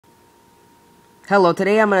Hello,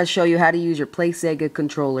 today I'm going to show you how to use your sega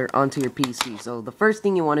controller onto your PC. So the first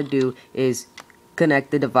thing you want to do is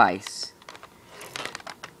connect the device.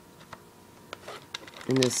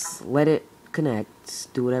 And just let it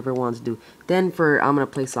connect, do whatever it wants to do. Then I'm going to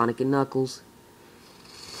play Sonic and Knuckles.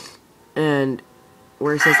 And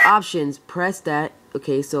where it says options, press that.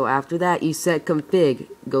 Okay, so after that you set config,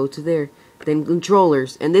 go to there. Then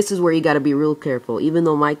controllers, and this is where you got to be real careful. Even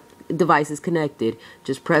though my device is connected,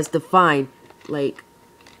 just press define. Like,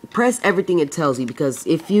 press everything it tells you, because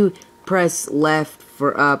if you press left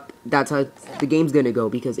for up, that's how the game's gonna go.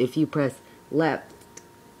 Because if you press left,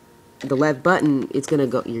 the left button, it's gonna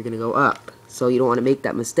go. You're gonna go up. So you don't want to make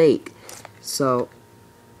that mistake. So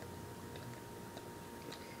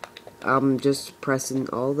I'm just pressing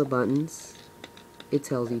all the buttons it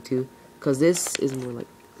tells you to, because this is more like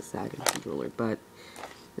a Saturn controller. But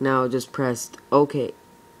now just pressed OK,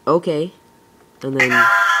 and then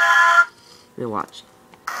watch.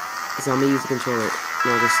 So I'm gonna use the controller.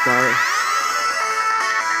 Now just start it.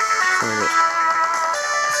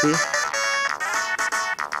 See?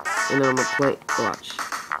 And then I'm gonna play. Watch.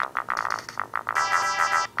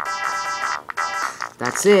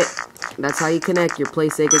 That's it. That's how you connect your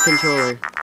sega controller.